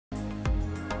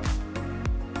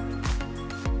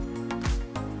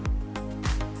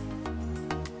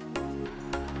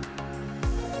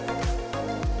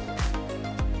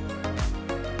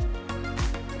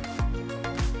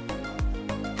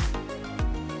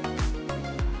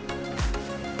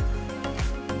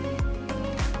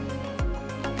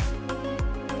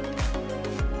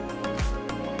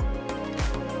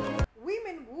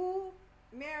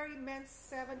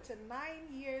7 to 9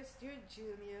 years, dear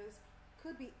juniors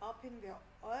could be upping their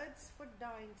odds for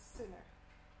dying sooner.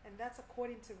 And that's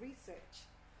according to research.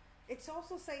 It's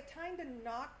also say tying the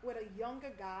knot with a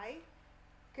younger guy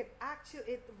could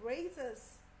actually it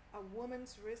raises a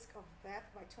woman's risk of death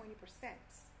by 20%.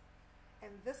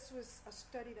 And this was a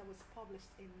study that was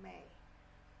published in May.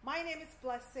 My name is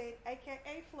Blessed,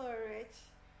 aka FloRich.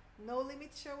 No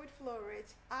Limit Show with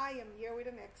FloRich. I am here with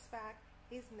an expat.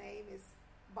 His name is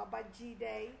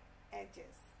Babajide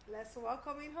Edges. Let's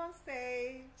welcome him on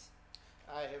stage.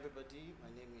 Hi everybody, my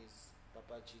name is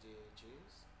Babajide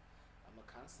Edges. I'm a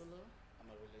counselor, I'm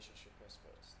a relationship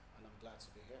expert, and I'm glad to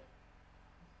be here.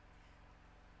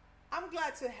 I'm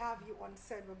glad to have you on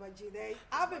set, Babajide.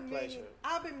 It's my pleasure.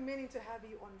 I've been meaning to have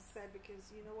you on set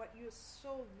because you know what, you're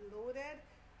so loaded.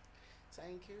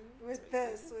 Thank you. With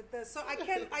this. So I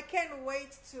can't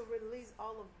wait to release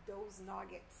all of those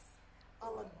nuggets,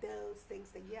 all of those things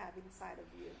that you have inside of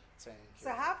you. Thank you. So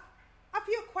I have a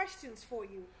few questions for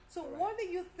you. So All right. what do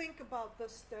you think about the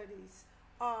studies?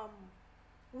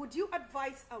 Would you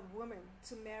advise a woman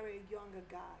to marry a younger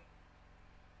guy?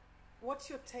 What's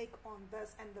your take on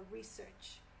this and the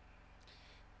research?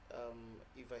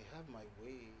 If I have my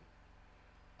way,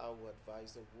 I would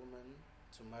advise a woman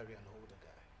to marry an older guy.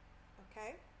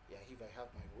 Okay. Yeah, if I have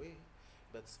my way,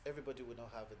 but everybody will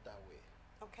not have it that way.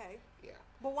 Okay. Yeah.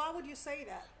 But why would you say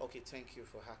that? Okay, thank you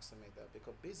for asking me that,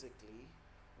 because basically,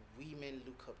 women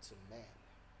look up to men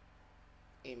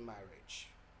in marriage,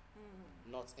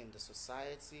 not in the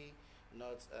society,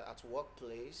 not at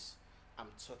workplace.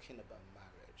 I'm talking about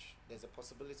marriage. There's a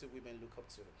possibility women look up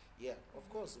to. Yeah, of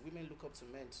course, women look up to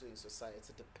men too in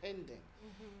society, depending.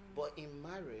 But in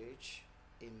marriage,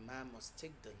 a man must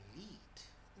take the lead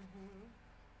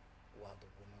while the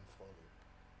woman follows.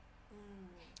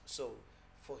 So,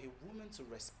 for a woman to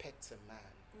respect a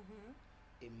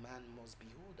man must be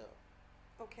older.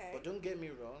 Okay. But don't get me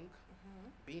wrong,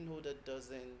 being older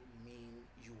doesn't mean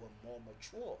you are more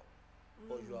mature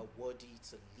or you are worthy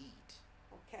to lead.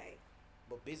 Okay.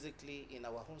 But basically, in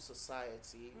our own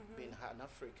society, being an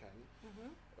African,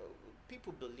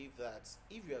 people believe that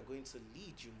if you are going to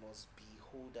lead, you must be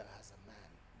older as a man.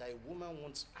 That a woman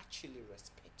won't actually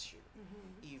respect you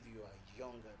if you are a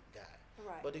younger guy.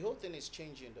 Right. But the whole thing is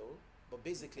changing though. But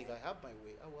basically, if I have my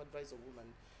way, I would advise a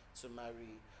woman to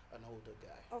marry an older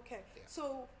guy. Okay. Yeah.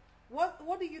 So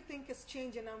what do you think is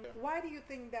changing and Yeah. why do you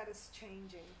think that is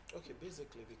changing? Okay,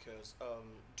 basically because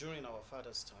during our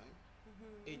father's time,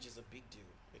 age is a big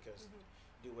deal because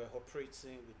they were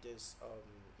operating with this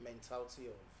mentality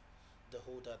of the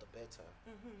older the better.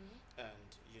 And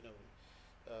you know,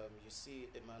 you see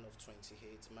a man of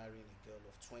 28 marrying a girl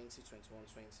of 20, 21,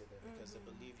 20 there because they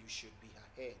believe you should be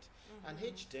ahead. And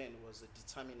age then was a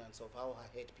determinant of how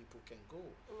ahead people can go,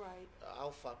 Right. how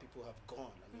far people have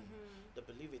gone. I mean, they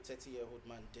believe a 30-year-old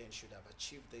man then should have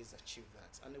achieved this, achieved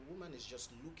that. And a woman is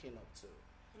just looking up to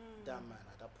that man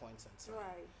at that point in time.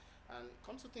 Right. And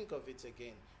come to think of it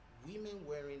again, women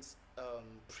weren't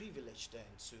privileged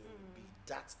then to be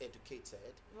that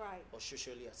educated Right. or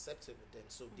socially acceptable then,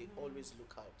 so they always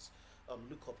look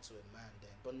up to a man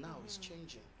then. But now it's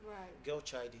changing. Right. Girl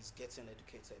child is getting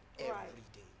educated every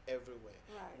day, everywhere.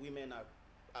 Right. Women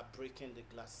are breaking the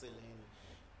glass ceiling,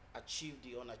 achieve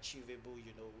the unachievable,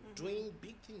 you know, doing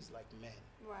big things like men.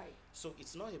 Right. So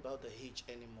it's not about the age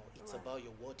anymore, it's Right. about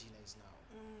your worthiness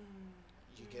now.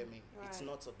 You get me? It's Right.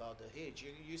 not about the age.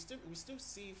 We still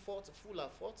see 40, full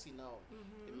at 40 now.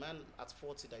 A man at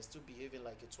 40 that is still behaving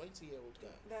like a 20-year-old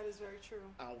guy. That is very true.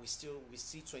 And we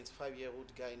see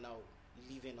 25-year-old guy now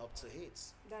living up to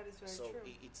it. That is very So true.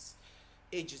 it's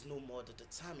age is no more the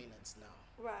determinant now.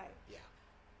 Right. Yeah.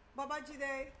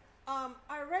 Babajide,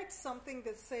 I read something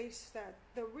that says that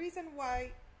the reason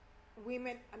why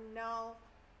women are now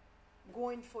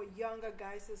going for younger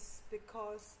guys is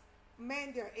because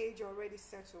men their age already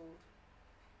settled,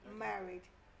 married.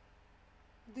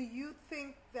 Do you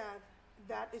think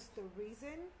that is the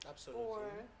reason? Absolutely.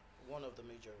 Or one of the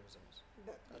major reasons,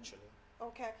 that, actually.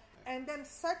 okay. And then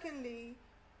secondly,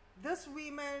 these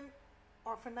women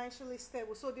are financially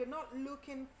stable, so they're not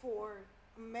looking for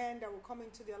men that will come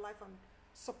into their life and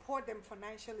support them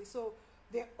financially. So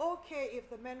they're okay if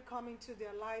the men come into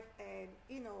their life and,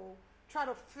 you know, try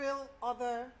to fill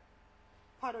other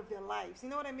part of their lives. You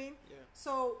know what I mean? Yeah.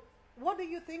 So what do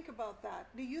you think about that?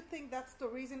 Do you think that's the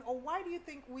reason, or why do you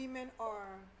think women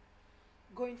are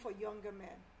going for younger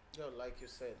men? Yeah, like you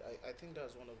said, I think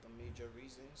that's one of the major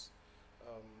reasons.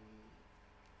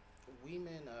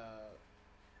 Women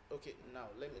are okay, now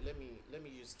let me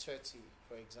use 30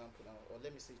 for example now, or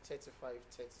let me say 35,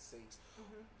 36,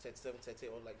 37, 30,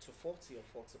 or like to 40 or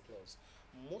 40 plus.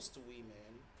 Most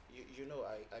women, you know,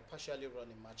 I partially run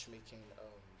a matchmaking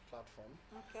platform,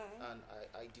 Okay. and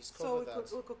I So discovered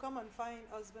that we could come and find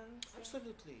husbands. Yeah.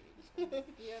 absolutely.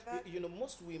 Yeah, that. You know,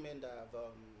 most women that have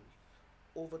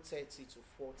over 30 to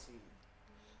 40,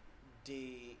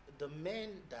 the men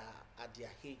that are at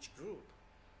their age group,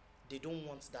 they don't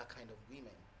want that kind of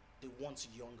women. They want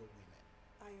younger women.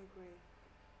 I agree.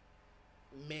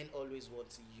 Men always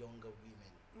want younger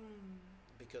women Mm.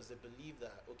 because they believe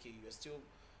that okay,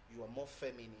 you are more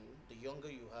feminine. The younger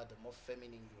you are, the more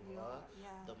feminine you are,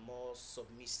 Yeah. the more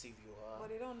submissive you are. But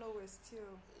they don't know we're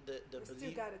still. The We still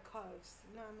belief, got the curves.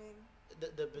 You know what I mean? the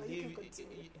But you can belief,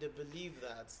 continue. the belief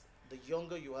that the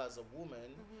younger you are as a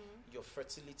woman, your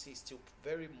fertility is still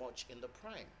very much in the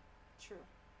prime. True.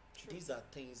 True. These are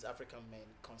things African men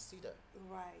consider.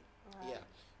 Right. Right. Yeah.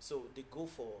 So they go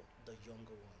for the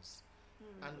younger ones.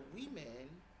 Mm. And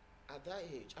women at that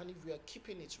age, and if we are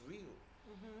keeping it real,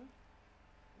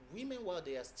 women while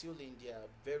they are still in their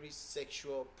very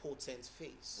sexual potent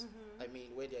phase, I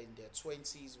mean when they're in their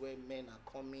 20s, where men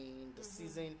are coming, the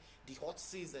season, the hot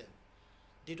season,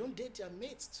 they don't date their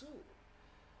mates too.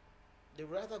 They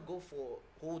rather go for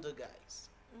older guys,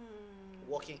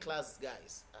 working class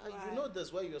guys. You Right. know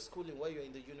this while you're schooling, while you're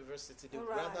in the university, they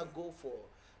Right. rather go for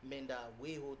men that are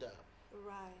way older.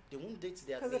 Right. They won't date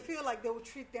their Because they mates. feel like they will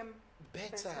treat them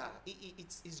Better. better.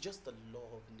 It's just the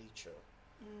law of nature.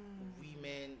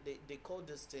 Women, they call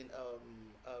this thing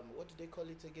what do they call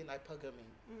it again? Hypergamy.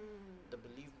 They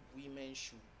believe women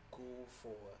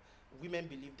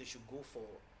believe they should go for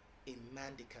a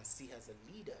man they can see as a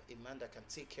leader, a man that can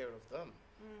take care of them,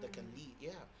 that can lead.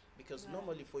 Yeah, because Right.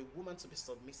 normally for a woman to be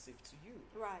submissive to you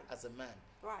Right. as a man,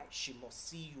 Right. she must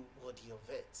see you worthy of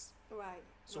it. Right.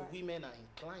 So right. women are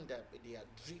inclined that they are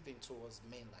driven towards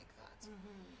men like that.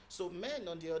 So men,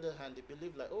 on the other hand, they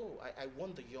believe like, oh, I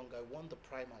want the young, I want the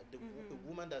primer, the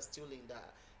woman that's still in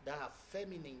that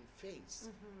feminine phase.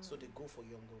 So they go for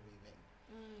younger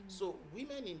women. So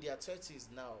women in their 30s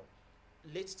now,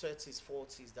 late 30s,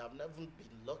 40s, that have never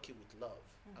been lucky with love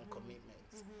and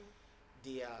commitment,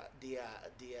 they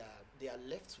are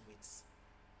left with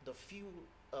the few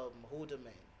older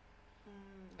men.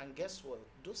 And guess what?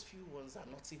 Those few ones are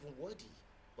not even worthy.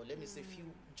 Or let me say few,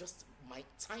 just my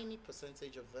tiny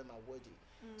percentage of them are worthy.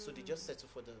 So they just settle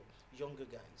for the younger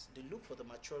guys. They look for the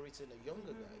maturity in the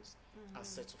younger guys and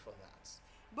settle for that.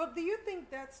 But do you think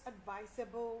that's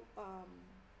advisable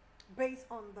based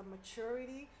on the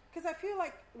maturity? Because I feel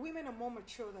like women are more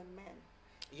mature than men.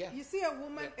 Yeah. You see a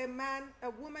woman, a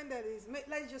woman that is,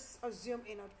 let's just assume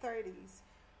in her 30s,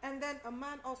 and then a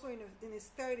man also in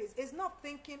his 30s is not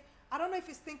thinking, I don't know if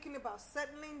he's thinking about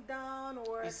settling down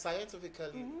or... It's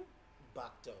scientifically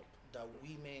backed up that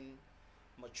women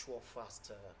mature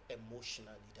faster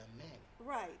emotionally than men.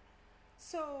 Right.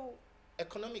 So...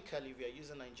 Economically, we are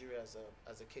using Nigeria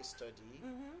as a case study.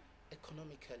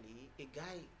 Economically,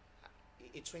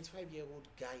 a 25-year-old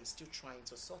guy is still trying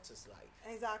to sort his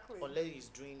life. Exactly. Unless he's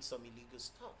doing some illegal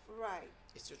stuff. Right.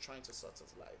 He's still trying to sort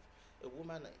his life. A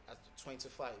woman at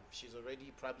 25, she's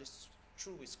already probably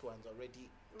through with school and already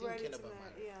thinking about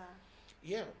marriage.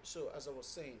 Yeah. So as I was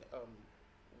saying,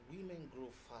 women grow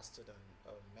faster than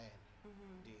men.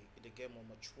 They get more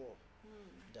mature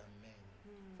than men.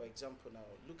 For example, now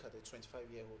look at a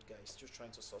 25-year-old guy still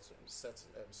trying to sort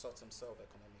himself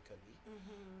economically.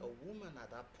 A woman at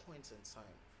that point in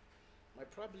time might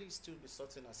probably still be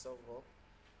sorting herself up,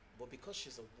 but because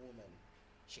she's a woman,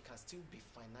 she can still be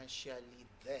financially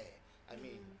there. I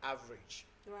mean, average.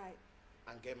 Right.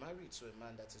 And get married to a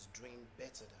man that is doing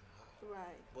better than her.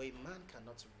 Right. But a man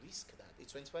cannot risk that. A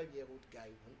 25-year-old guy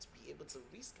won't be able to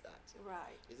risk that.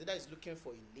 Right. Is it that he's looking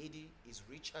for a lady is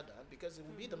richer than, because he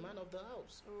will be the man of the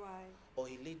house, Right. or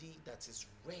a lady that is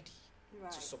ready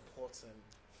Right. to support him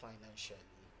financially.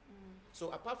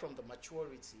 So apart from the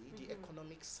maturity, the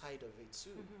economic side of it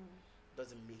too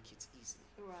doesn't make it easy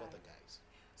for Right. the guys.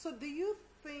 So do you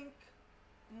think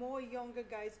more younger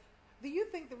guys... Do you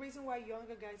think the reason why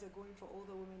younger guys are going for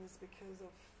older women is because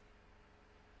of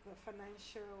the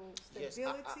financial stability?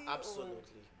 Yes,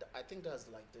 absolutely. I think that's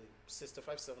like the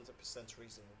 65-70%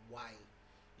 reason why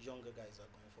younger guys are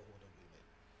going for older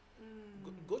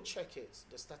women. Go check it.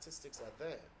 The statistics are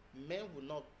there. Men will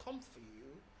not come for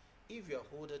you if you're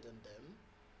older than them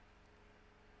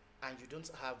and you don't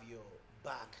have your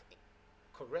back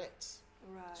correct.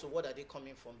 Right. So what are they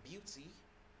coming from? Beauty?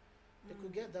 They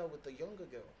could get that with the younger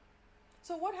girl.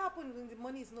 So what happens when the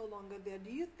money is no longer there?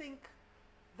 Do you think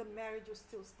the marriage will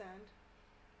still stand?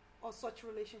 or such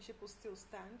relationship will still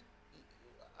stand?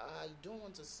 I don't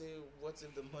want to say what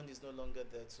if the money is no longer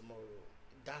there tomorrow.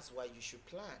 That's why you should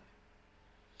plan.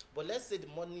 But let's say the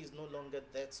money is no longer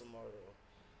there tomorrow.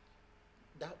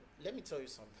 That, let me tell you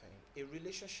something. A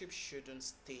relationship shouldn't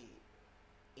stay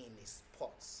in a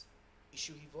spot. It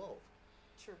should evolve.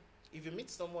 Sure. If you meet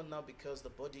someone now because the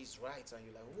body is right and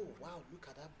you're like, oh wow, look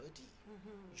at that body,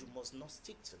 you must not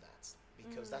stick to that,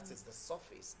 because that is the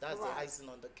surface. That's the icing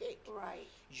on the cake. Right.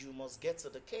 You must get to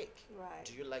the cake. Right.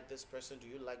 Do you like this person? Do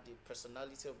you like the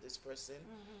personality of this person?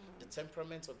 The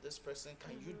temperament of this person?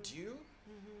 Can you do?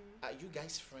 Are you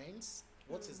guys friends?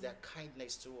 What is their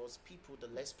kindness towards people, the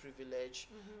less privileged?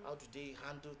 How do they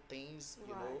handle things?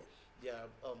 You know, their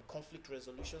conflict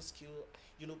resolution skill.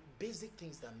 You know, basic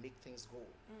things that make things go.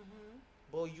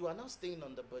 But you are now staying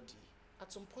on the body.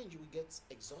 At some point, you will get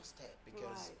exhausted,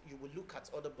 because you will look at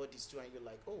other bodies too, and you're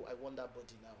like, oh, I want that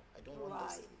body now. I don't want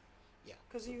this. Yeah.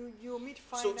 Because you meet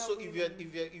so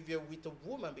if you're with a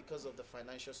woman because of the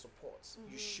financial support,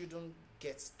 you shouldn't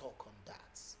get stuck on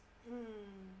that.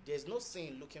 There's no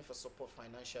saying looking for support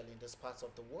financially in this part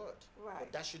of the world.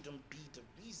 But that shouldn't be the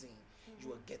reason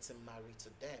you are getting married to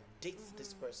them. Date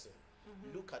this person.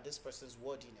 Look at this person's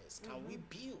worthiness. Can we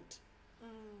build?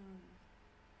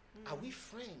 Are we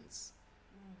friends?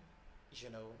 You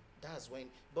know, that's when.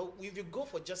 But if you go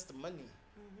for just the money,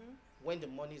 when the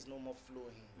money is no more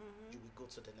flowing, you will go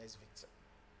to the next victim.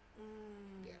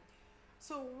 Yeah.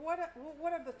 So what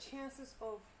are the chances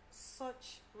of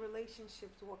such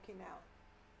relationships working out?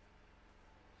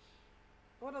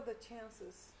 What are the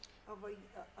chances of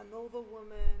an older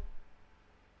woman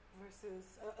versus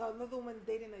another woman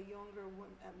dating a younger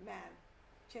man?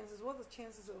 Chances. What are the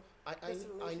chances of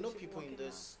I know people in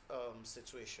this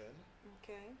situation.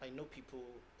 Okay. I know people,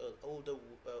 older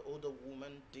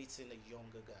woman dating a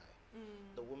younger guy.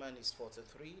 The woman is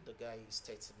 43, the guy is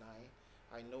 39.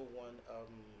 I know one.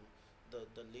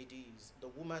 The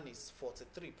woman is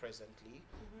 43 presently.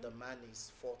 The man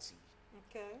is 40.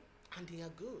 Okay. And they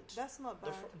are good. That's not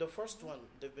bad. The first one,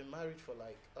 they've been married for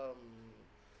like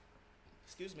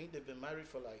they've been married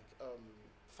for like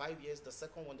 5 years. The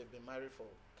second one, they've been married for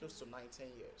close to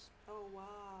 9-10 years. Oh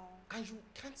wow. And you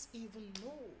can't even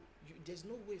know. There's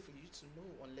no way for you to know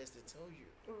unless they tell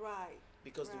you. Right.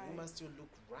 Because the woman still look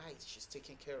right. She's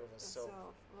taking care of herself.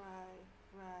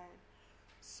 Right.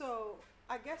 So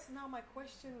I guess now my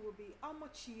question would be, how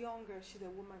much younger should a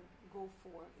woman go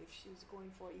for if she's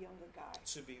going for a younger guy?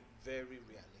 To be very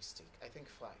realistic, I think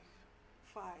 5.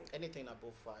 5. Anything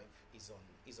above 5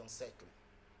 is unsettling.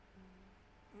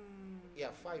 Yeah,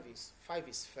 5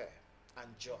 is fair and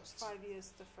just. 5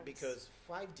 years difference. Because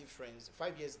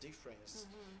 5 years difference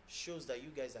shows that you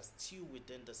guys are still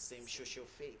within the same social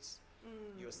phase.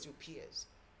 You're still peers.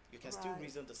 You can still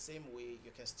reason the same way.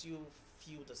 You can still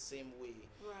feel the same way.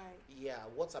 Right. Yeah,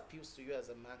 what appeals to you as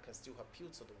a man can still appeal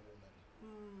to the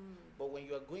woman. But when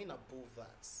you are going above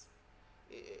that,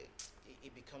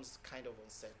 it becomes kind of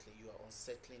unsettling. You are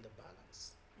unsettling the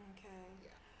balance. Okay.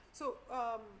 Yeah. So,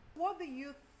 what do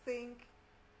you think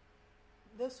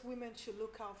those women should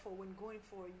look out for when going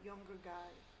for a younger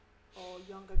guy or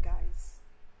younger guys?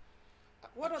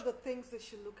 What are the things they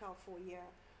should look out for? Yeah.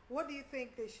 What do you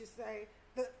think they should say?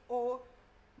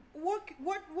 What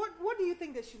do you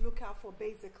think they should look out for,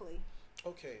 basically?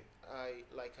 Okay, I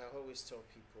always tell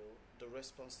people, the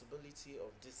responsibility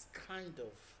of this kind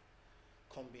of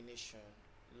combination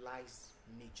lies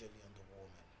majorly on the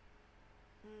woman.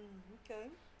 Okay.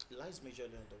 It lies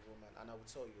majorly on the woman, and I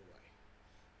will tell you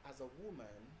why. As a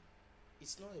woman,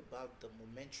 it's not about the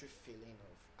momentary feeling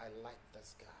of I like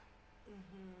this guy.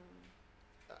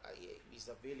 He's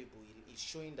available. He's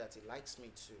showing that he likes me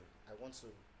too. I want to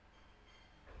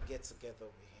get together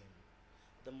with him.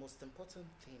 The most important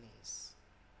thing is,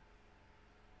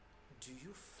 do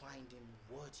you find him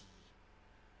worthy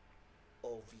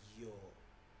of your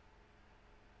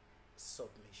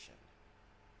submission?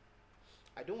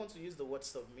 I don't want to use the word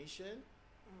submission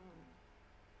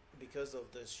because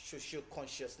of the social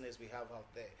consciousness we have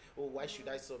out there. Oh, why should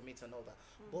I submit and all that?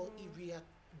 But if we are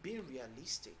being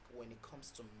realistic when it comes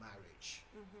to marriage,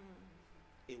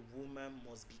 a woman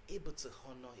must be able to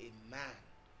honor a man.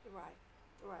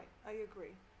 Right. I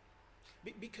agree.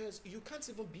 Because you can't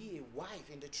even be a wife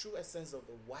in the true essence of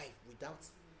a wife without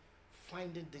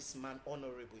finding this man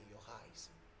honorable in your eyes.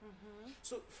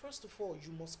 So first of all,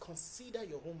 you must consider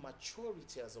your own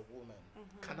maturity as a woman.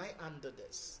 Can I handle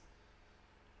this?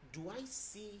 Do I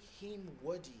see him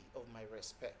worthy of my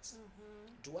respect?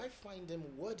 Do I find him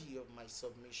worthy of my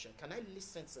submission? Can I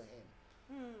listen to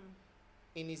him?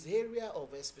 In his area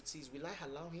of expertise, will I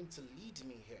allow him to lead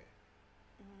me here?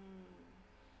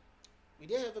 Will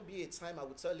there ever be a time I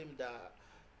would tell him that,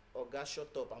 oh God,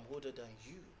 shut up, I'm older than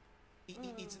you?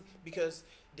 It's because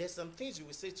there's some things you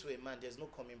will say to a man, there's no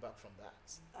coming back from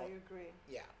that. I agree.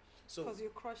 Yeah. So because you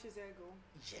crush his ego.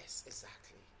 yes,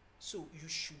 exactly. So you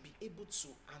should be able to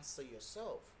answer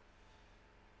yourself.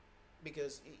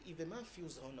 Because if a man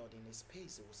feels honored in his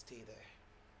space, he will stay there.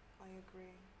 I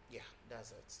agree. Yeah,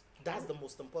 that's it. That's the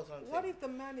most important thing. What if the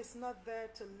man is not there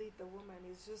to lead the woman?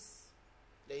 He's just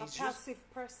a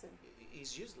passive person.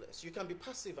 He's useless. You can be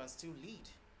passive and still lead.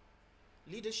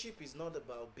 Leadership is not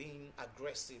about being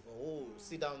aggressive or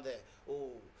sit down there,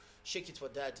 shake it for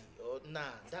daddy, or nah,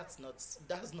 that's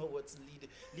not what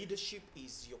leadership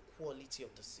is. Your quality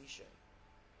of decision,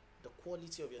 the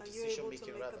quality of your decision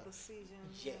making, rather. A decision,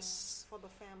 yes, for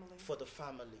the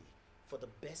family, for the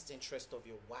best interest of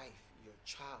your wife, your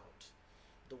child,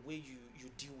 the way you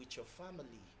deal with your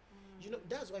family. You know,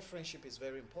 that's why friendship is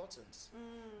very important.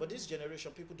 But this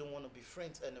generation, people don't want to be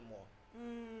friends anymore.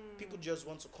 People just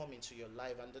want to come into your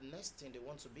life, and the next thing they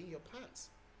want to be in your pants.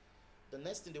 The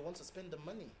next thing they want to spend the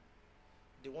money.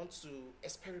 They want to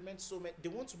experiment so much. They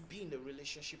want to be in a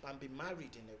relationship and be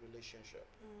married in a relationship.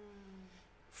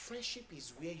 Friendship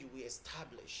is where you will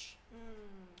establish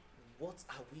what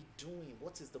are we doing?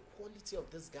 What is the quality of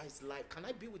this guy's life? Can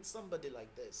I be with somebody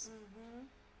like this?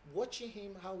 Watching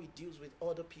him, how he deals with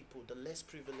other people, the less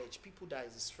privileged, people that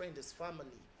is his friend, his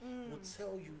family, will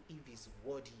tell you if he's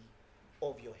worthy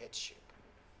of your headship.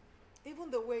 Even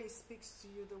the way he speaks to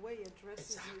you, the way he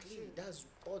addresses exactly. you. Exactly. That's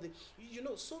all the... You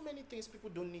know, so many things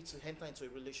people don't need to enter into a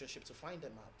relationship to find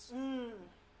them out.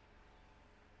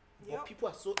 But people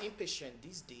are so impatient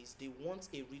these days. They want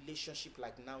a relationship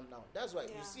like now. That's why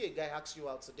you see a guy ask you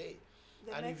out today.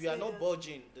 And if you are not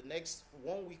budging the next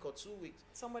 1 week or 2 weeks,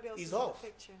 somebody else is off. In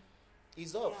the picture.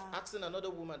 He's off. Asking another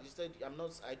woman, he said,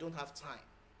 I don't have time.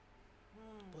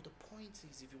 But the point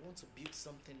is, if you want to build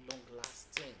something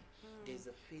long-lasting, there's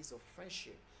a phase of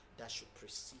friendship that should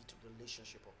precede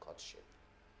relationship or courtship.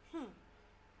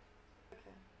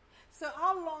 Okay. So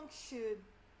how long should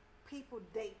people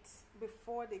date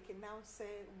before they can now say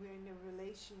we're in a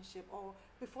relationship, or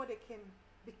before they can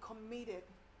be committed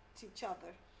to each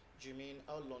other? Do you mean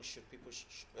how long should people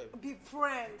be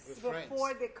friends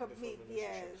before they commit?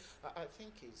 Yes. I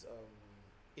think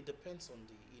it depends on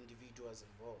the individuals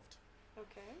involved.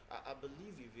 Okay. I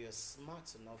believe if you're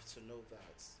smart enough to know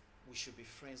that we should be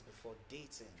friends before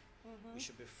dating, we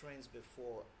should be friends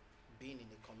before being in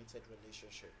a committed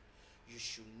relationship. You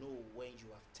should know when you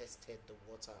have tested the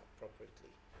water appropriately.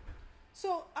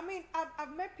 So, I mean,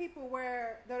 I've met people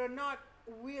where that are not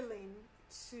willing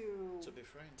to be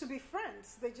friends. To be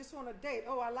friends. They just want to date.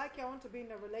 Oh, I like you, I want to be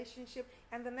in a relationship.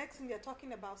 And the next thing they're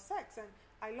talking about sex. And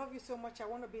I love you so much, I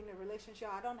want to be in a relationship.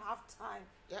 I don't have time.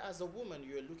 Yeah, as a woman,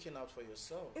 you're looking out for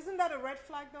yourself. Isn't that a red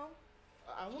flag, though?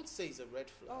 I won't say it's a red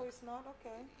flag. Oh, it's not?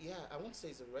 Okay. Yeah, I won't say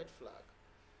it's a red flag.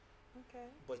 Okay.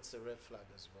 But it's a red flag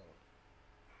as well.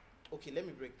 Okay, let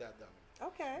me break that down.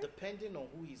 Okay. Depending on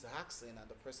who is asking and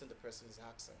the person is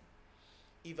asking.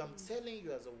 If I'm telling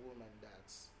you as a woman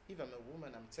that, if I'm a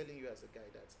woman, I'm telling you as a guy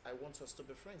that I want us to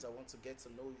be friends, I want to get to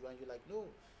know you, and you're like, no,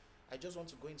 I just want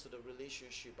to go into the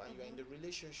relationship, and you're in the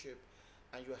relationship,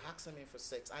 and you're asking me for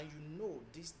sex, and you know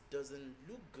this doesn't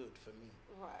look good for me.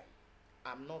 Right.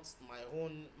 I'm not my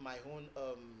own.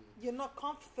 You're not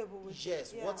comfortable with it.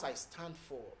 Yes, what I stand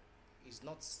for is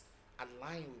not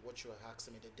aligned with what you are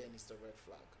asking me. Then it's the red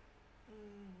flag.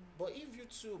 But if you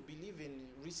two believe in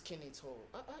risking it all,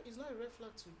 it's not a red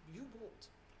flag to you both.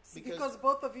 Because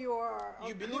both of you are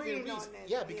you believe in risk. On it.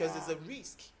 Yeah, because it's a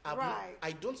risk. Right.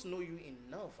 I don't know you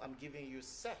enough. I'm giving you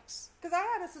sex. Because I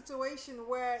had a situation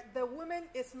where the woman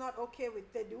is not okay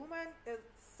with it. The woman is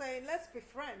saying, let's be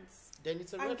friends. Then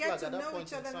it's a red flag at that point in time. And get to know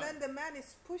each other. And then the man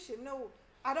is pushing. No,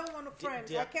 I don't want to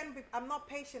friends. I'm not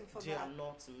patient for that. They are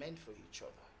not meant for each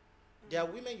other. There are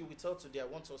women you will tell today, I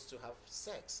want us to have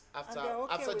sex after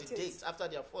the date, after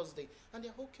their first date, and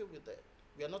they're okay with that.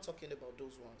 We are not talking about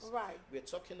those ones. Right. We are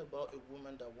talking about a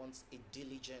woman that wants a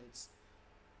diligent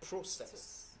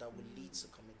process that will lead to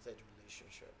committed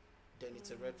relationship. Then it's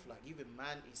a red flag. If a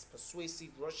man is persuasive,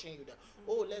 rushing you down,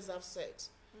 oh, let's have sex.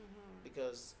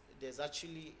 Because there's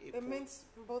actually it means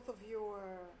both of your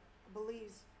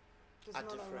beliefs are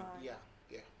different. Yeah.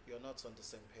 You're not on the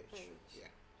same page. Yeah.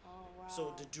 Oh, wow.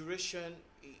 So the duration,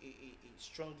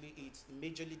 it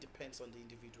majorly depends on the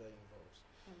individual involved.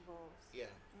 Yeah,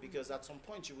 because at some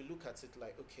point you will look at it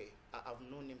like, okay, I've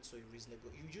known him to a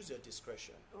reasonable. You use your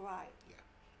discretion. Right.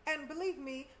 Yeah. And believe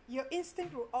me, your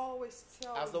instinct will always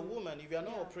tell you. As a woman, if you're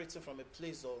not operating from a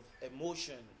place of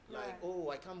emotion, like, oh,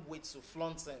 I can't wait to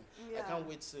flaunt him. I can't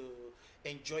wait to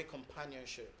enjoy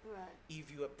companionship. Right.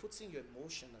 If you are putting your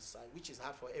emotion aside, which is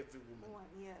hard for every woman,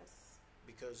 Yes.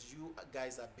 because you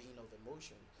guys are being of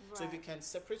emotion. So if you can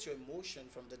separate your emotion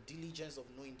from the diligence of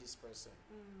knowing this person,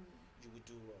 you will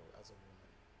do well as a woman.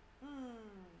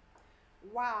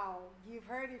 Wow, you've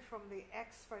heard it from the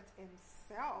expert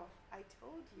himself. I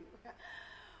told you.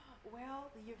 Well,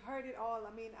 you've heard it all.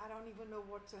 I mean, I don't even know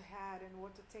what to add and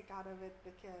what to take out of it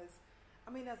because,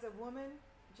 I mean, as a woman,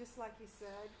 just like you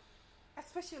said,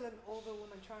 especially an older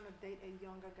woman trying to date a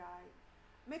younger guy,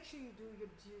 make sure you do your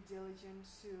due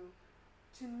diligence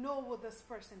to know who this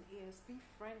person is. Be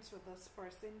friends with this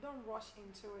person. Don't rush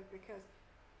into it because,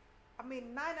 I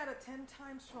mean, 9 out of 10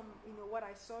 times from what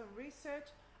I saw in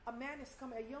research, a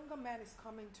younger man is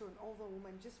coming to an older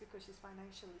woman just because she's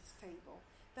financially stable.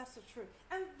 That's the truth.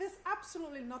 And there's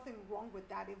absolutely nothing wrong with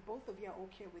that if both of you are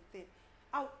okay with it.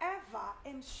 However,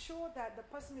 ensure that the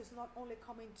person is not only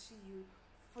coming to you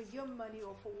for your money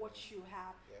or for what you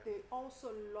have. They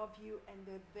also love you and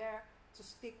they're there to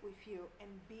stick with you and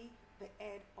be the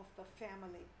head of the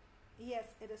family.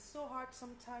 Yes, it is so hard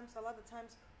sometimes, a lot of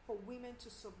times, for women to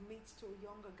submit to a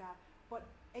younger guy. But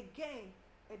again,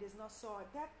 it is not so hard.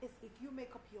 That is if you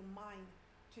make up your mind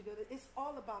to do it. It's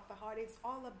all about the heart. It's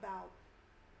all about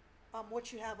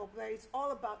what you have up there. It's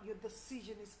all about your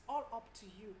decision. It's all up to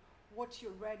you what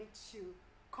you're ready to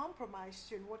compromise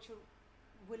to and what you're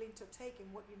willing to take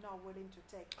and what you're not willing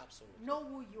to take. Absolutely. Know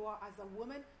who you are as a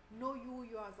woman. Know who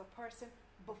you are as a person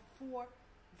before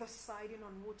deciding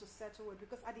on who to settle with.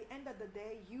 Because at the end of the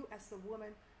day, you as a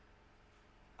woman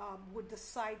would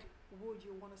decide who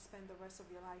you want to spend the rest of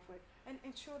your life with. And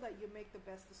ensure that you make the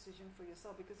best decision for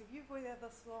yourself. Because if you've waited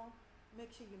this long, make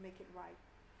sure you make it right.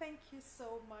 Thank you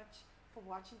so much for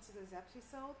watching today's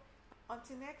episode.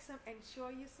 Until next time,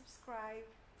 ensure you subscribe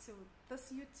to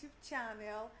this YouTube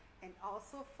channel and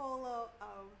also follow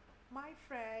my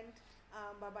friend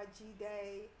Baba G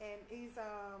Day, and his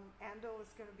handle is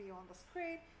going to be on the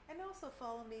screen. And also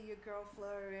follow me, your girl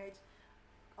FloRich.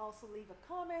 Also leave a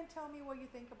comment, tell me what you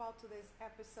think about today's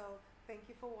episode. Thank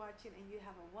you for watching and you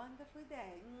have a wonderful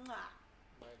day. Mwah.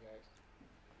 Bye guys.